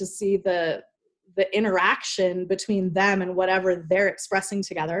me to see the interaction between them and whatever they're expressing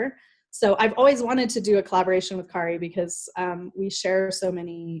together. So I've always wanted to do a collaboration with Kari because we share so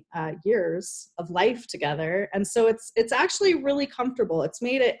many years of life together. And so it's actually really comfortable.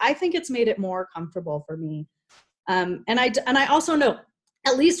 I think it's made it more comfortable for me. And I also know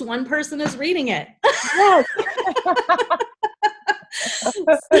at least one person is reading it. Yes.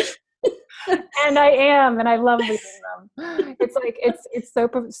 And I am, and I love reading them. It's like it's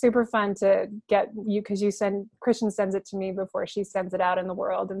super fun to get you, because Christian sends it to me before she sends it out in the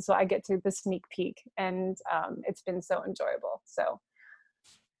world, and so I get to the sneak peek, and it's been so enjoyable. So,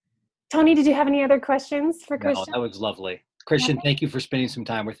 Tony, did you have any other questions for Christian? No, that was lovely, Christian. Thank you for spending some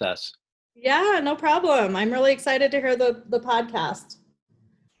time with us. Yeah, no problem. I'm really excited to hear the podcast.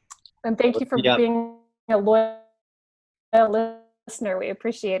 And thank you for being a loyal listener. We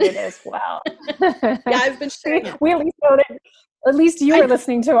appreciate it as well. Yeah, I've been sharing it. We at least know that at least you are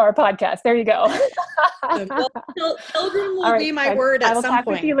listening to our podcast. There you go. Well, Pilgrim will be my word at some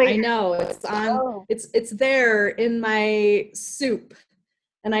point. I know it's on. It's there in my soup,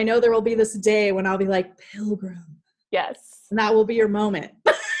 and I know there will be this day when I'll be like, Pilgrim. Yes, and that will be your moment.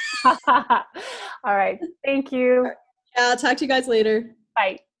 All right. Thank you. Yeah, I'll talk to you guys later.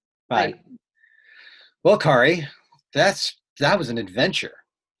 Bye. Bye. Well, Kari, that was an adventure.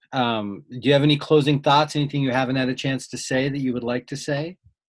 Do you have any closing thoughts? Anything you haven't had a chance to say that you would like to say?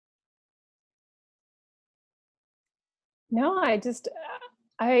 No, I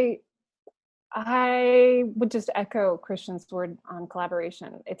would just echo Christian's word on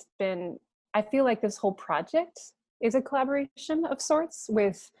collaboration. I feel like this whole project is a collaboration of sorts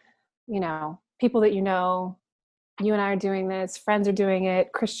with, people that you and I are doing this, friends are doing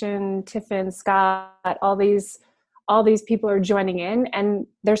it, Christian, Tiffin, Scott, all these people are joining in. And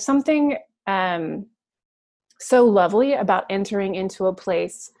there's something so lovely about entering into a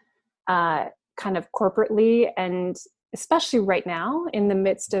place kind of corporately, and especially right now in the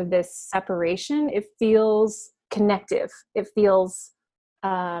midst of this separation, it feels connective. It feels,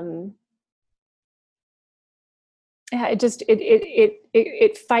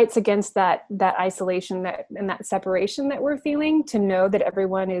 it fights against that isolation and that separation that we're feeling, to know that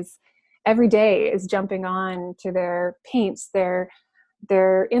everyone every day is jumping on to their paints, their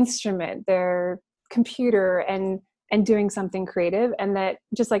instrument, their computer, and doing something creative. And that,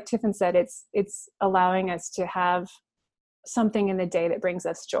 just like Tiffin said, it's allowing us to have something in the day that brings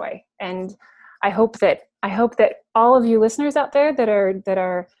us joy. And I hope that all of you listeners out there that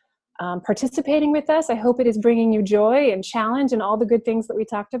are participating with us, I hope it is bringing you joy and challenge and all the good things that we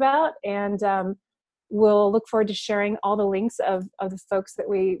talked about. And we'll look forward to sharing all the links of the folks that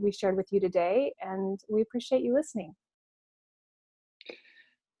we shared with you today. And we appreciate you listening.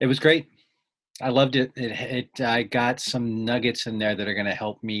 It was great. I loved it. I got some nuggets in there that are going to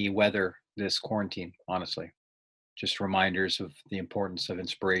help me weather this quarantine, honestly. Just reminders of the importance of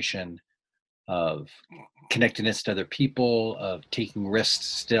inspiration, of connectedness to other people, of taking risks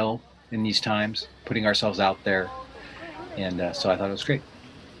still in these times, putting ourselves out there. And so I thought it was great.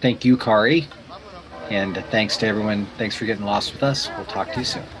 Thank you, Kari. And thanks to everyone. Thanks for getting lost with us. We'll talk to you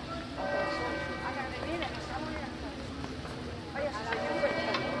soon.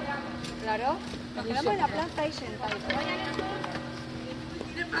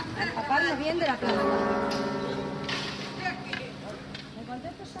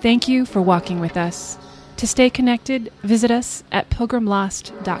 Thank you for walking with us. To stay connected, visit us at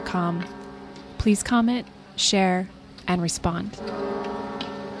pilgrimlost.com. Please comment, share, and respond.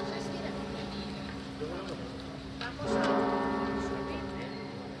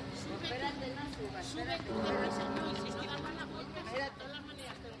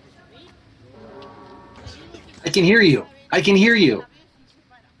 I can hear you. I can hear you.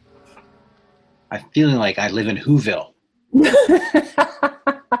 I'm feeling like I live in Whoville.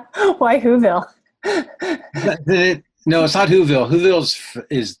 Why Whoville? No, it's not Whoville. Whoville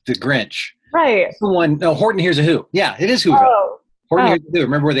is the Grinch. Right. The one. No, Horton Hears a Who. Yeah, it is Whoville. Oh. Horton Hears a Who.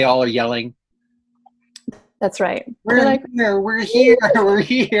 Remember where they all are yelling? That's right. We're here. We're here. We're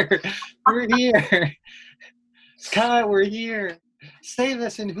here. We're here. Scott, we're here. Save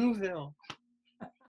us in Whoville.